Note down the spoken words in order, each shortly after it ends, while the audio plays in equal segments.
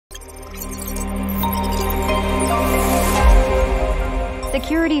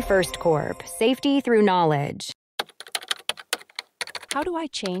Security First Corp. Safety through knowledge. How do I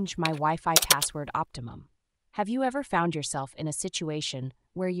change my Wi-Fi password Optimum? Have you ever found yourself in a situation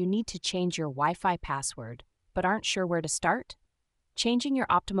where you need to change your Wi-Fi password but aren't sure where to start? Changing your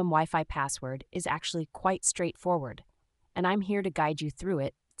Optimum Wi-Fi password is actually quite straightforward, and I'm here to guide you through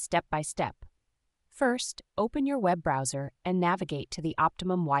it step by step. First, open your web browser and navigate to the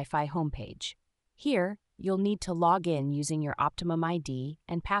Optimum Wi-Fi homepage. Here, you'll need to log in using your Optimum ID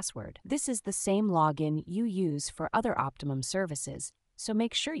and password. This is the same login you use for other Optimum services, so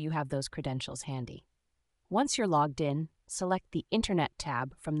make sure you have those credentials handy. Once you're logged in, select the Internet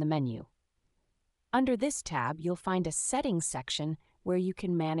tab from the menu. Under this tab, you'll find a Settings section where you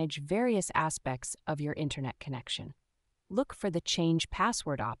can manage various aspects of your Internet connection. Look for the Change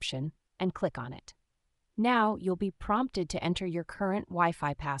Password option and click on it. Now, you'll be prompted to enter your current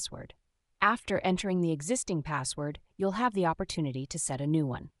Wi-Fi password. After entering the existing password, you'll have the opportunity to set a new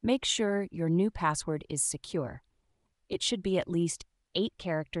one. Make sure your new password is secure. It should be at least 8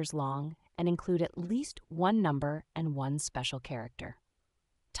 characters long and include at least one number and one special character.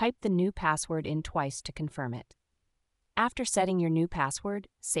 Type the new password in twice to confirm it. After setting your new password,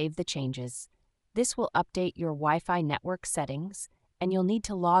 save the changes. This will update your Wi-Fi network settings, and you'll need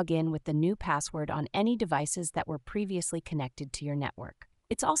to log in with the new password on any devices that were previously connected to your network.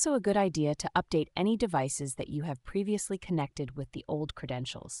 It's also a good idea to update any devices that you have previously connected with the old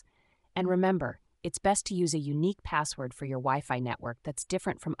credentials. And remember, it's best to use a unique password for your Wi-Fi network that's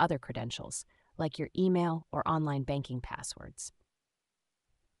different from other credentials, like your email or online banking passwords.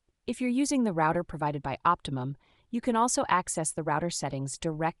 If you're using the router provided by Optimum, you can also access the router settings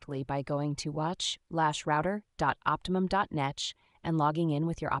directly by going to watch/router.optimum.net and logging in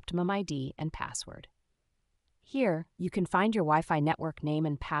with your Optimum ID and password. Here, you can find your Wi-Fi network name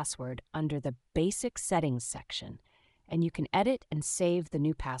and password under the Basic Settings section, and you can edit and save the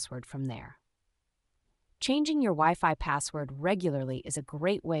new password from there. Changing your Wi-Fi password regularly is a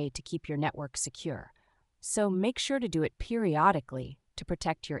great way to keep your network secure, so make sure to do it periodically to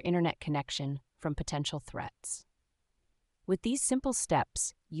protect your internet connection from potential threats. With these simple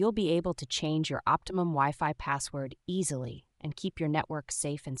steps, you'll be able to change your Optimum Wi-Fi password easily and keep your network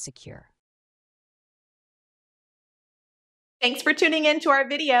safe and secure. Thanks for tuning in to our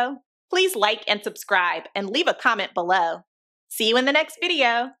video. Please like and subscribe and leave a comment below. See you in the next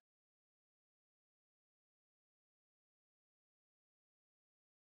video.